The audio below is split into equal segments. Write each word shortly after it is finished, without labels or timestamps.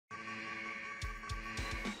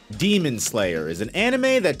Demon Slayer is an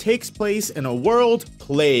anime that takes place in a world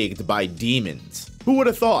plagued by demons. Who would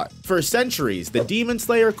have thought? For centuries, the Demon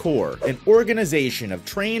Slayer Corps, an organization of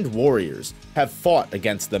trained warriors, have fought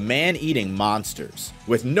against the man-eating monsters,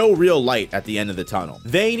 with no real light at the end of the tunnel.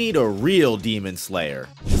 They need a real Demon Slayer,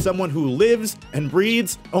 someone who lives and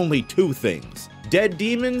breathes only two things: dead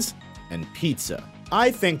demons and pizza.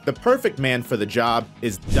 I think the perfect man for the job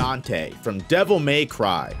is Dante from Devil May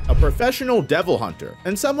Cry, a professional devil hunter,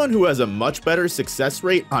 and someone who has a much better success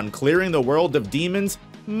rate on clearing the world of demons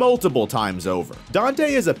multiple times over.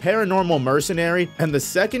 Dante is a paranormal mercenary and the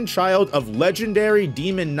second child of legendary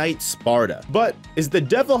demon knight Sparta. But is the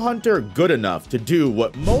devil hunter good enough to do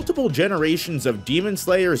what multiple generations of demon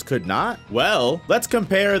slayers could not? Well, let's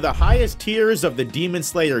compare the highest tiers of the demon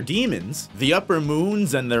slayer demons, the upper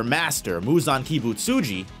moons and their master Muzan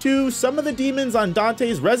Kibutsuji, to some of the demons on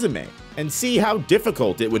Dante's resume, and see how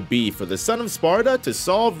difficult it would be for the son of Sparta to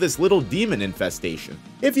solve this little demon infestation.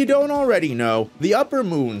 If you don't already know, the upper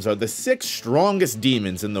moons are the 6 strongest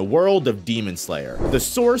demons in the world of Demon Slayer. The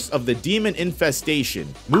source of the demon infestation,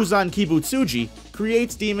 Muzan Kibutsuji,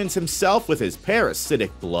 creates demons himself with his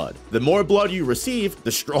parasitic blood. The more blood you receive,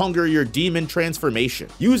 the stronger your demon transformation.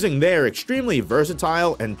 Using their extremely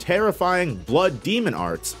versatile and terrifying blood demon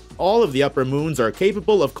arts, all of the upper moons are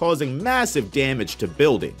capable of causing massive damage to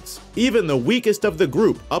buildings. Even the weakest of the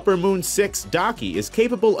group, Upper Moon 6 Daki, is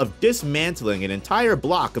capable of dismantling an entire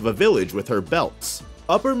block of a village with her belts.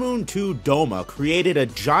 Upper Moon 2 Doma created a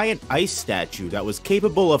giant ice statue that was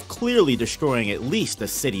capable of clearly destroying at least a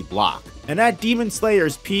city block. And at Demon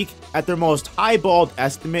Slayer's peak, at their most highballed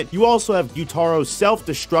estimate, you also have Gyutaro's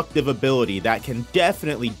self-destructive ability that can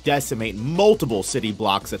definitely decimate multiple city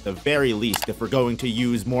blocks at the very least if we're going to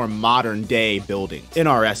use more modern day buildings, in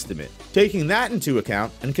our estimate. Taking that into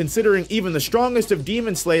account, and considering even the strongest of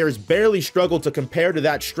Demon Slayers barely struggle to compare to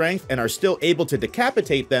that strength and are still able to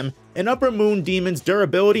decapitate them, an Upper Moon demon's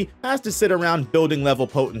durability has to sit around building level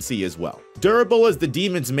potency as well. Durable as the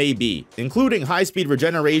demons may be, including high-speed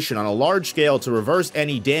regeneration on a large scale to reverse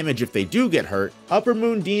any damage if they do get hurt, Upper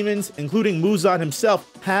Moon demons, including Muzan himself,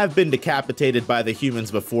 have been decapitated by the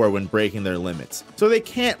humans before when breaking their limits, so they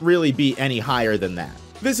can't really be any higher than that.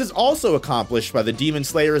 This is also accomplished by the Demon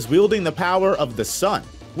Slayers wielding the power of the sun,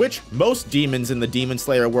 which most demons in the Demon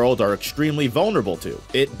Slayer world are extremely vulnerable to,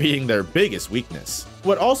 it being their biggest weakness.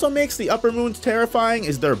 What also makes the Upper Moons terrifying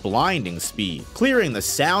is their blinding speed, clearing the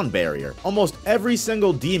sound barrier. Almost every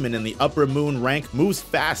single demon in the Upper Moon rank moves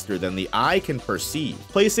faster than the eye can perceive,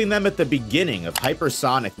 placing them at the beginning of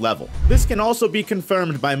hypersonic level. This can also be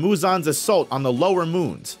confirmed by Muzan's assault on the Lower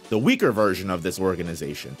Moons, the weaker version of this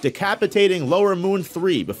organization, decapitating Lower Moon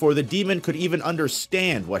 3 before the demon could even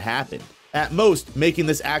understand what happened, at most making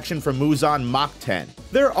this action from Muzan Mach 10.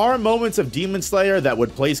 There are moments of Demon Slayer that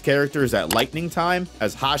would place characters at lightning time,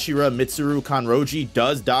 as Hashira Mitsuru Kanroji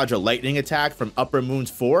does dodge a lightning attack from Upper Moons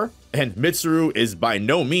 4, and Mitsuru is by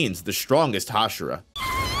no means the strongest Hashira,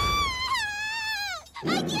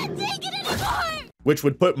 I can't take it anymore! which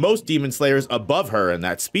would put most Demon Slayers above her in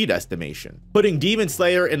that speed estimation, putting Demon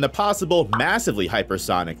Slayer in the possible massively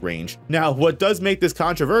hypersonic range. Now, what does make this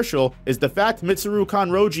controversial is the fact Mitsuru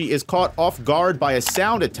Kanroji is caught off guard by a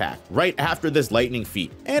sound attack right after this lightning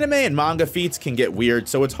feat. Anime and manga feats can get weird,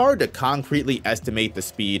 so it's hard to concretely estimate the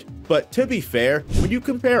speed, but to be fair, when you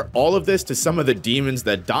compare all of this to some of the demons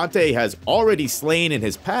that Dante has already slain in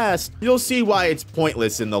his past, you'll see why it's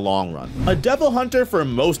pointless in the long run. A devil hunter for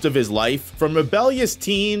most of his life, from rebellious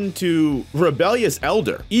teen to rebellious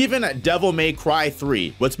elder. Even at Devil May Cry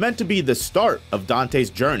 3, what's meant to be the start of Dante's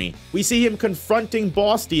journey, we see him confronting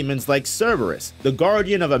boss demons like Cerberus, the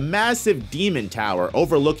guardian of a massive demon tower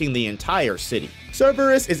overlooking the entire city.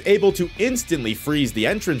 Cerberus is able to instantly freeze the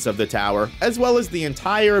entrance of the tower, as well as the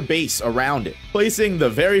entire base around it, placing the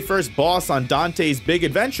very first boss on Dante's big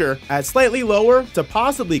adventure at slightly lower to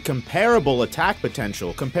possibly comparable attack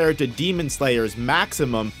potential compared to Demon Slayer's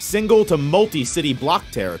maximum single to multi-city block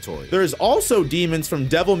territory. There's also demons from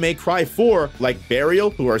Devil May Cry 4, like Burial,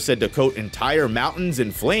 who are said to coat entire mountains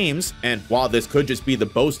in flames, and while this could just be the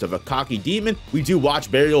boast of a cocky demon, we do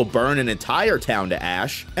watch Burial burn an entire town to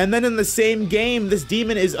ash. And then in the same game, this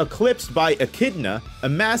demon is eclipsed by Echidna, a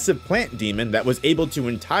massive plant demon that was able to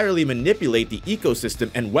entirely manipulate the ecosystem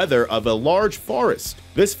and weather of a large forest.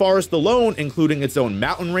 This forest alone, including its own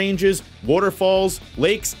mountain ranges, waterfalls,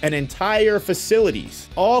 lakes, and entire facilities,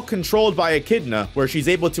 all controlled by Echidna, where she's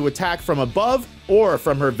able to attack from above or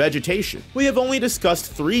from her vegetation. We have only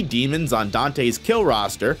discussed 3 demons on Dante's kill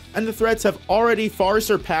roster, and the threats have already far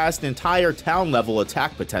surpassed entire town-level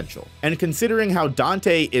attack potential. And considering how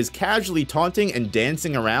Dante is casually taunting and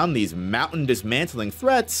dancing around these mountain-dismantling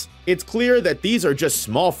threats, it's clear that these are just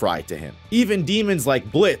small fry to him. Even demons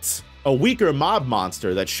like Blitz, a weaker mob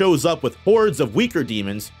monster that shows up with hordes of weaker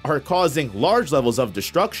demons, are causing large levels of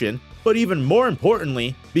destruction, but even more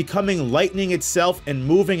importantly, becoming lightning itself and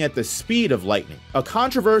moving at the speed of lightning. A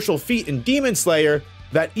controversial feat in Demon Slayer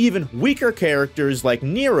that even weaker characters like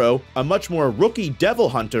Nero, a much more rookie devil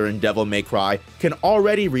hunter in Devil May Cry, can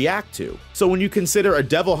already react to. So when you consider a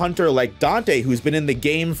devil hunter like Dante who's been in the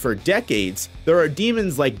game for decades, there are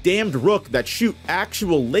demons like Damned Rook that shoot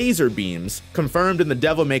actual laser beams, confirmed in the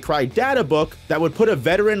Devil May Cry databook, that would put a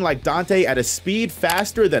veteran like Dante at a speed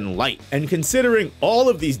faster than light. And considering all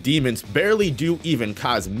of these demons barely do even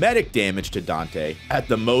cosmetic damage to Dante, at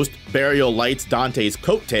the most, Burial lights Dante's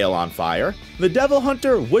coattail on fire, the Devil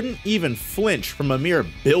Hunter wouldn't even flinch from a mere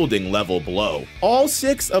building level blow. All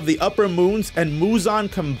 6 of the Upper Moons and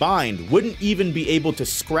Muzan combined wouldn't even be able to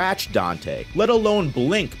scratch Dante, let alone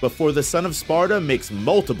blink before the Son of Sparta makes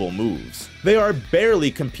multiple moves. They are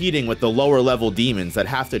barely competing with the lower level demons that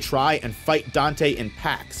have to try and fight Dante in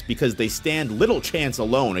packs because they stand little chance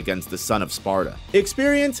alone against the Son of Sparta.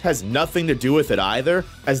 Experience has nothing to do with it either,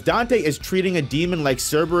 as Dante is treating a demon like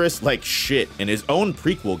Cerberus like shit in his own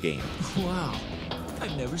prequel game. Wow,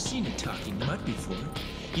 I've never seen a talking mud before.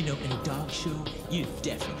 You know, in a dog show, you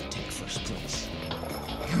definitely take first place.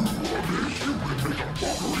 You want to make a mockery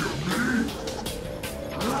of me?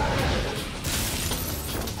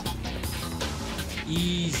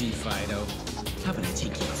 Easy, Fido. How about I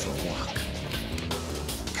take you for a walk?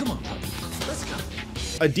 Come on, puppy. Let's go.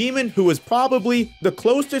 A demon who is probably the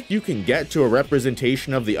closest you can get to a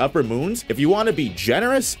representation of the Upper Moons if you want to be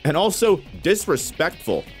generous and also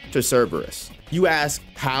disrespectful to Cerberus. You ask,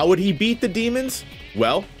 how would he beat the demons?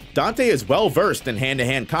 Well, Dante is well versed in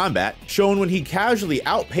hand-to-hand combat, shown when he casually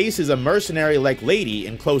outpaces a mercenary like Lady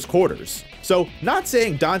in close quarters. So, not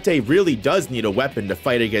saying Dante really does need a weapon to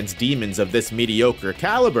fight against demons of this mediocre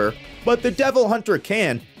caliber, but the Devil Hunter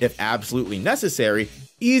can, if absolutely necessary,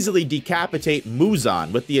 easily decapitate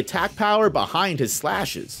Muzan with the attack power behind his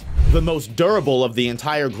slashes. The most durable of the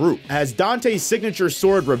entire group, as Dante's signature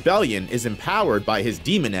sword Rebellion is empowered by his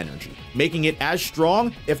demon energy, making it as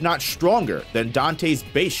strong, if not stronger, than Dante's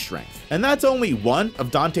base strength. And that's only one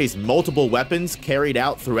of Dante's multiple weapons carried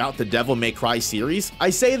out throughout the Devil May Cry series. I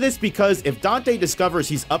say this because if Dante discovers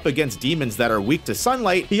he's up against demons that are weak to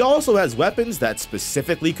sunlight, he also has weapons that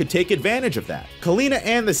specifically could take advantage of that. Kalina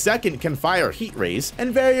Ann II can fire Heat Rays,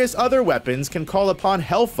 and various other weapons can call upon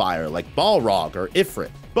Hellfire like Balrog or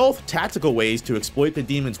Ifrit. Both tactical ways to exploit the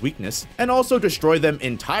demon's weakness and also destroy them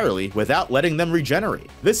entirely without letting them regenerate.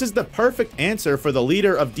 This is the perfect answer for the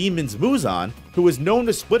leader of demons, Muzan, who is known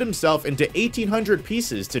to split himself into 1,800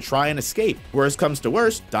 pieces to try and escape. Worst comes to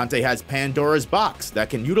worst, Dante has Pandora's box that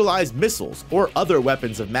can utilize missiles or other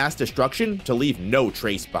weapons of mass destruction to leave no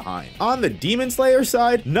trace behind. On the Demon Slayer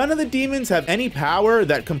side, none of the demons have any power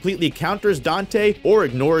that completely counters Dante or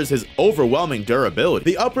ignores his overwhelming durability.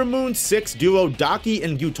 The Upper Moon 6 duo Daki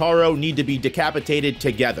and Gyutaro need to be decapitated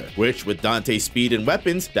together, which with Dante's speed and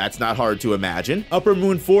weapons, that's not hard to imagine. Upper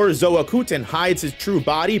Moon 4 Zoakuten hides his true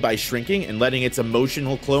body by shrinking and letting its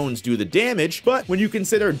emotional clones do the damage, but when you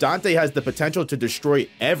consider Dante has the potential to destroy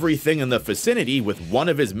everything in the vicinity with one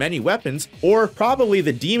of his many weapons, or probably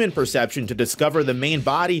the demon perception to discover the main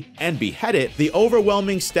body and behead it, the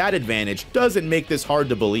overwhelming stat advantage doesn't make this hard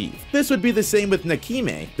to believe. This would be the same with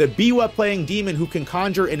Nakime, the Biwa playing demon who can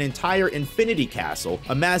conjure an entire infinity castle,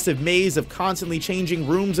 a massive maze of constantly changing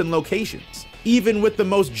rooms and locations. Even with the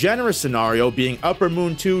most generous scenario being Upper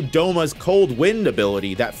Moon 2 Doma's Cold Wind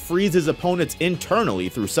ability that freezes opponents internally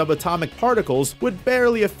through subatomic particles would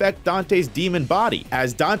barely affect Dante's demon body,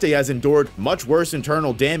 as Dante has endured much worse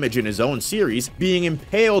internal damage in his own series, being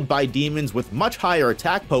impaled by demons with much higher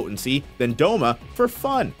attack potency than Doma for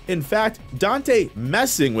fun. In fact, Dante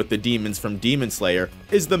messing with the demons from Demon Slayer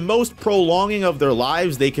is the most prolonging of their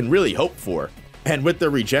lives they can really hope for. And with the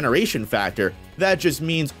regeneration factor, that just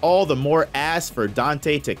means all the more ass for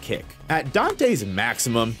Dante to kick. At Dante's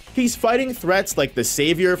maximum, he's fighting threats like the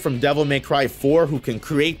Savior from Devil May Cry 4 who can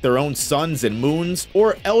create their own suns and moons,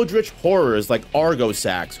 or eldritch horrors like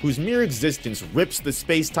Argosax, whose mere existence rips the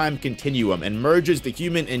space-time continuum and merges the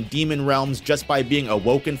human and demon realms just by being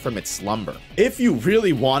awoken from its slumber. If you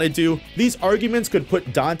really wanted to, these arguments could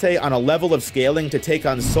put Dante on a level of scaling to take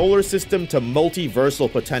on solar system to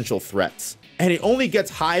multiversal potential threats. and it only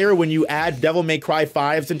gets higher when you add Devil May Cry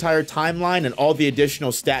 5's entire timeline and all the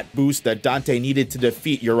additional stat boosts that Dante needed to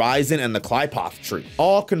defeat Urizen and the Clypoth tree,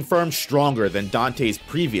 all confirmed stronger than Dante's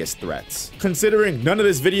previous threats. Considering none of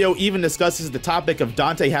this video even discusses the topic of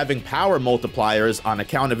Dante having power multipliers on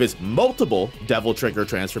account of his multiple Devil Trigger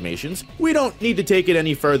transformations, we don't need to take it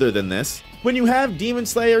any further than this. When you have Demon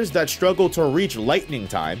Slayers that struggle to reach lightning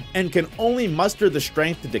time and can only muster the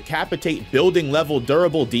strength to decapitate building level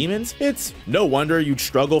durable demons, it's no wonder you'd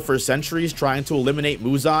struggle for centuries trying to eliminate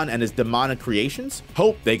Muzan and his demonic creations.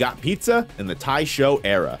 Hope they got pizza in the Taisho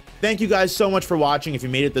era. Thank you guys so much for watching. If you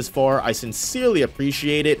made it this far, I sincerely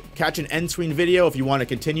appreciate it. Catch an end screen video if you want to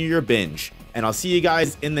continue your binge, and I'll see you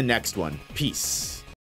guys in the next one. Peace.